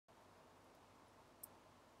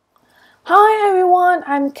Hi everyone,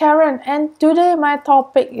 I'm Karen and today my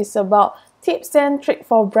topic is about tips and tricks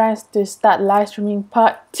for brands to start live streaming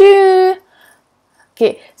part 2.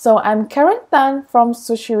 Okay, so I'm Karen Tan from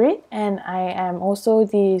SushiVid and I am also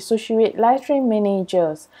the SushiVid live stream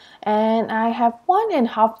manager, and I have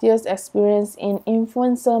 1.5 years experience in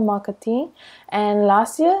influencer marketing. And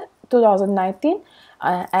last year 2019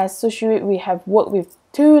 as SushiVid we have worked with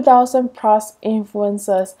 2,000 plus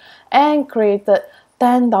influencers and created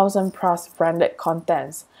 10,000 plus branded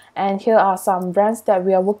contents. And here are some brands that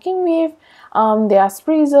we are working with. They are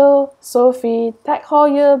Spreezel, Sophie, Tech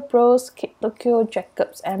Heuer, Bros, Kid Tokyo,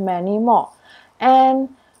 Jacobs, and many more. And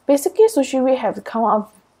basically, SushiVid have come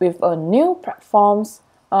up with a new platforms.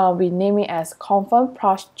 We name it as Confirm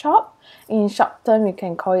Price Chop. In short term, you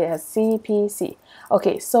can call it as CPC.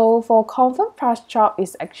 Okay, so for Confirm Price Chop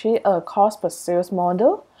is actually a cost per sales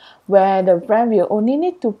model where the brand will only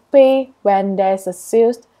need to pay when there's a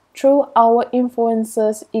sales through our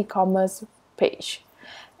influencers e-commerce page.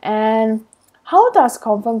 And how does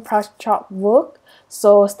Confirm Price Chop work?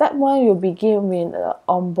 So step 1 will begin with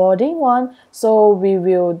onboarding one. So we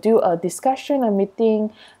will do a discussion, a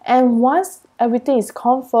meeting, and once everything is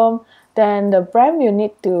confirmed, then the brand will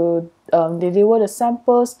need to deliver the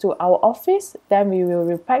samples to our office. Then we will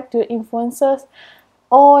repack to influencers,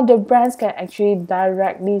 or the brands can actually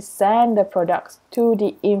directly send the products to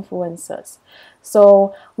the influencers.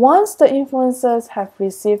 So once the influencers have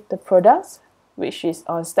received the products, which is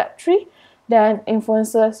on step 3, then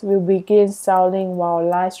influencers will begin selling while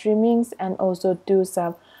live streamings and also do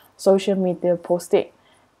some social media posting.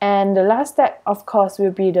 And the last step, of course,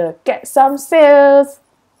 will be the get some sales.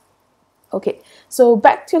 Okay, so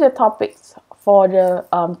back to the topics for the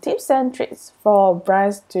tips and tricks for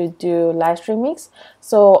brands to do live streamings.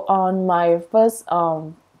 So on my first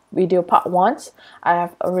video part 1, I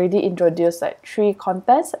have already introduced like 3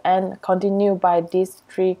 contents and continue by these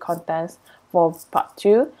 3 contents for part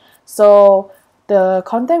 2. So the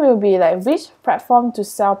content will be like which platform to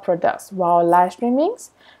sell products while live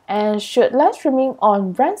streamings, and should live streaming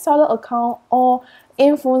on brand seller account or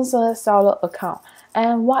influencer seller account,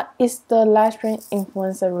 and what is the live stream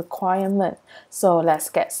influencer requirement. So let's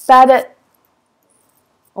get started.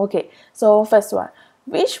 Okay, so first one,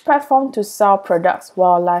 which platform to sell products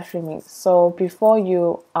while live streaming. So before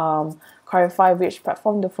you clarify which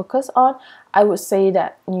platform to focus on, I would say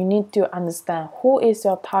that you need to understand who is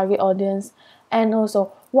your target audience and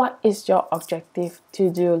also what is your objective to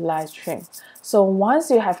do live stream. So once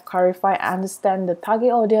you have clarified and understand the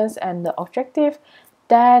target audience and the objective,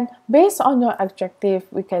 then based on your objective,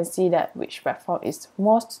 we can see that which platform is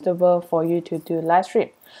most suitable for you to do live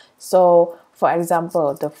stream. So for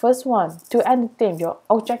example, the first one, to entertain, your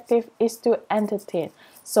objective is to entertain.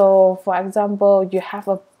 So for example, you have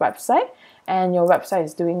a website and your website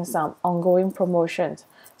is doing some ongoing promotions.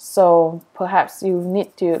 So perhaps you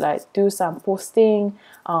need to like do some posting,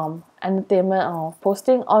 entertainment, or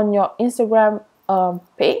posting on your Instagram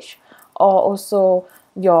page, or also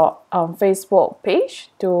your Facebook page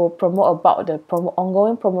to promote about the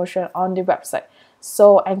ongoing promotion on the website.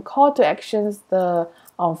 So and call to actions the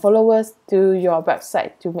followers to your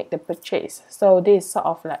website to make the purchase. So this is sort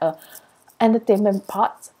of like a entertainment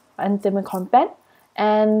part, entertainment content.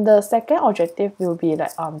 And the second objective will be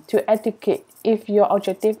like to educate. If your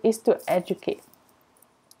objective is to educate,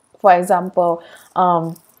 for example,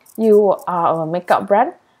 you are a makeup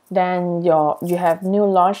brand, then you have new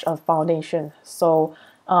launch of foundation. So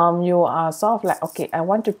you are sort of like, okay, I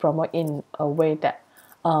want to promote in a way that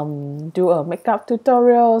do a makeup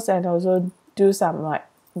tutorials and also do some like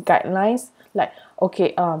guidelines, like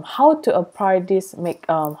okay, how to apply this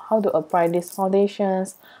how to apply these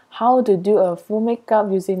foundations, how to do a full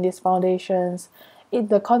makeup using these foundations.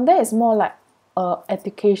 The content is more like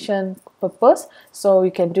education purpose, so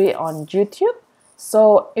you can do it on YouTube.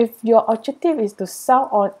 So if your objective is to sell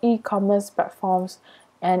on e-commerce platforms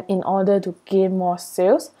and in order to gain more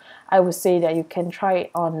sales, I would say that you can try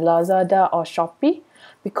it on Lazada or Shopee,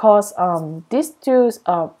 because these two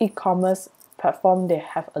e-commerce platform, they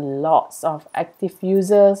have a lot of active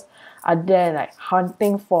users are there like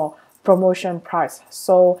hunting for promotion price.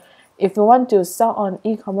 So if you want to sell on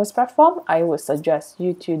e-commerce platform, I would suggest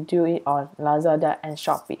you to do it on Lazada and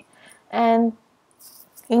Shopee. And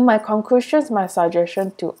in my conclusions, my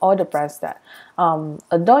suggestion to all the brands that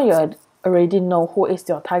although you already know who is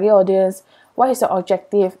your target audience, what is your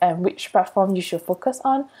objective, and which platform you should focus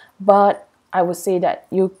on, but I would say that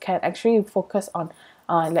you can actually focus on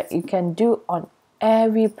like you can do on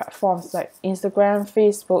every platforms like Instagram,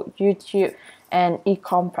 Facebook, YouTube, and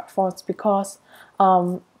e-com platforms, because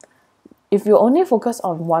if you only focus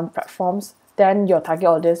on one platforms, then your target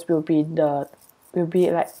audience will be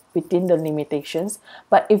like within the limitations.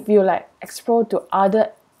 But if you like explore to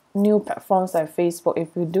other new platforms like Facebook, if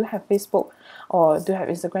you do have Facebook or do have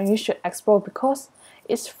Instagram, you should explore, because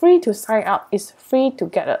it's free to sign up, it's free to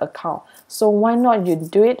get an account. So why not you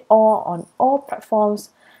do it all on all platforms,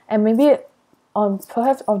 and maybe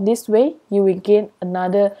perhaps on this way you will gain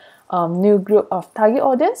another new group of target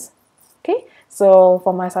audience. Okay, so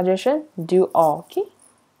for my suggestion, do all. Okay,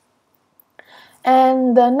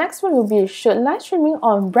 and the next one will be, should live streaming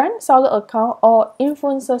on brand seller account or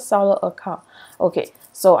influencer seller account? Okay,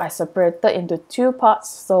 so I separated into two parts.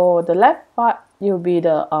 So the left part will be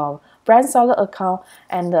the brand seller account,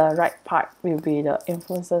 and the right part will be the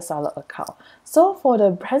influencer seller account. So for the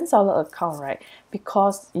brand seller account, right,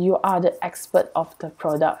 because you are the expert of the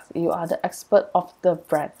product, you are the expert of the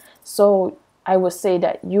brand, so I would say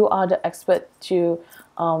that you are the expert to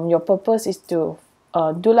your purpose is to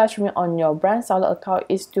do live streaming on your brand seller account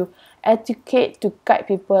is to educate, to guide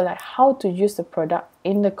people like how to use the product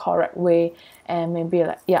in the correct way, and maybe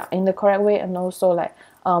like in the correct way, and also like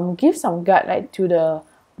give some guide to the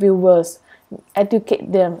viewers,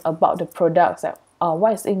 educate them about the products, like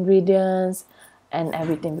what is the ingredients and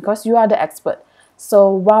everything, because you are the expert. So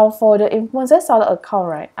while for the influencer seller account,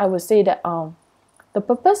 right, I would say that the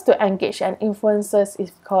purpose to engage an influencers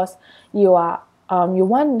is because you are you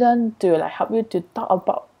want them to like help you to talk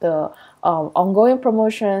about the ongoing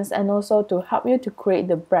promotions, and also to help you to create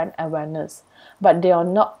the brand awareness. But they are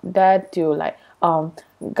not there to like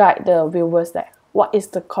guide the viewers like what is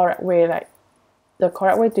the correct way, like the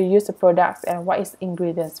correct way to use the products and what is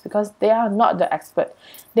ingredients, because they are not the expert.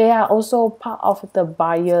 They are also part of the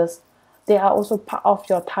buyers. They are also part of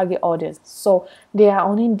your target audience. So they are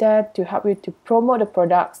only there to help you to promote the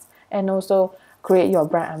products and also create your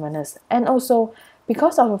brand awareness. And also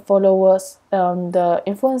because of the followers, the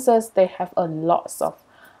influencers, they have a lot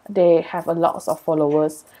of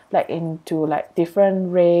followers, like into like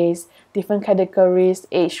different race, different categories,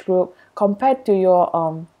 age group, compared to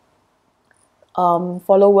your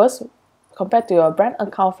followers, compared to your brand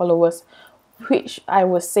account followers, which I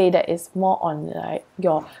would say that is more on like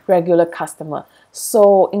your regular customer.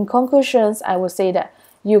 So in conclusions, I would say that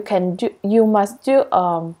you must do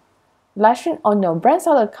live stream on your brand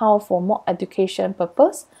seller account for more education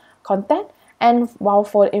purpose content, and while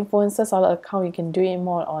for the influencer seller account, you can do it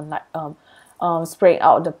more on like spreading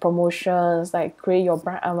out the promotions, like create your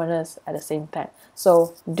brand awareness at the same time.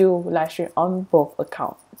 So do live stream on both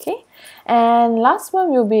accounts. Okay, and last one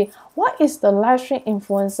will be, what is the live stream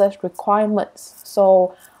influencers requirements?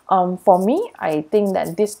 So for me, I think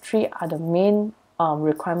that these three are the main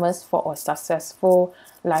requirements for a successful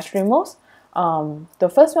live streamers. The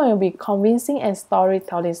first one will be convincing and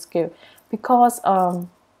storytelling skill, because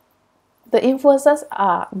the influencers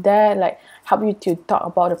are there like help you to talk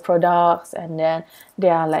about the products, and then they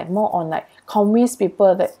are like more on like convince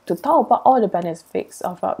people that to talk about all the benefits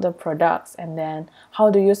about the products, and then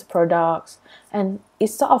how to use the products, and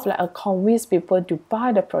it's sort of like a convince people to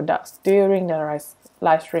buy the products during the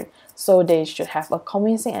live stream. So they should have a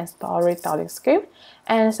convincing and storytelling skill.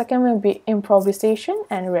 And second will be improvisation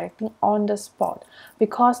and reacting on the spot,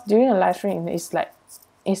 because during a live stream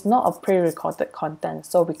it's not a pre-recorded content,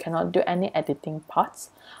 so we cannot do any editing parts.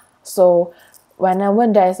 So whenever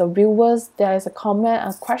there is a viewers, there is a comment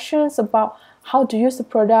and questions about how to use the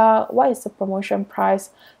product, what is the promotion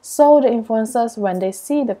price, so the influencers, when they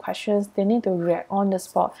see the questions, they need to react on the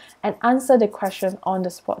spot and answer the question on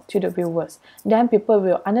the spot to the viewers. Then people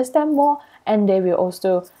will understand more, and they will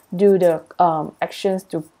also do the actions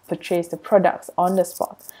to purchase the products on the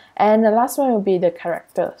spot. And the last one will be the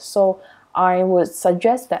character. So I would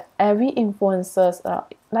suggest that every influencers,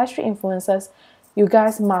 live stream influencers, you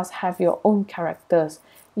guys must have your own characters.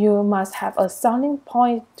 You must have a selling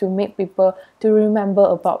point to make people to remember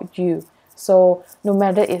about you. So no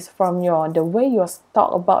matter it's from the way you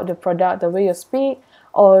talk about the product, the way you speak,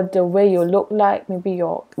 or the way you look like, maybe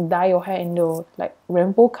you dye your hair into like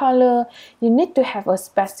rainbow color, you need to have a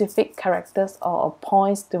specific characters or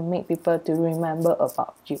points to make people to remember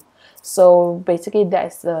about you. So basically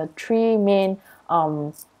that's the three main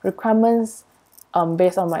requirements.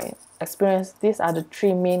 Based on my experience, these are the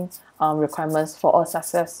three main requirements for a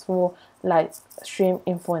successful live stream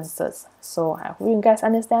influencers. So I hope you guys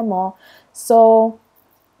understand more. So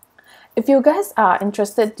if you guys are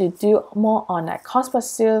interested to do more on like cost per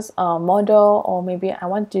sales model, or maybe I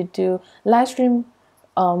want to do live stream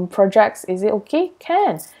projects, is it okay?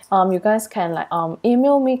 Can you guys can like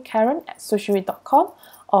email me Karen@sushivid.com,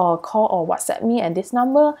 or call or WhatsApp me at this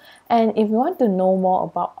number. And if you want to know more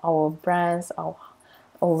about our brands, our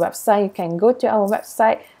website, you can go to our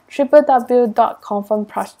website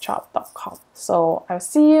www.confirmplushshop.com. So I'll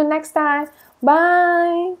see you next time.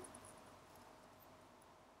 Bye!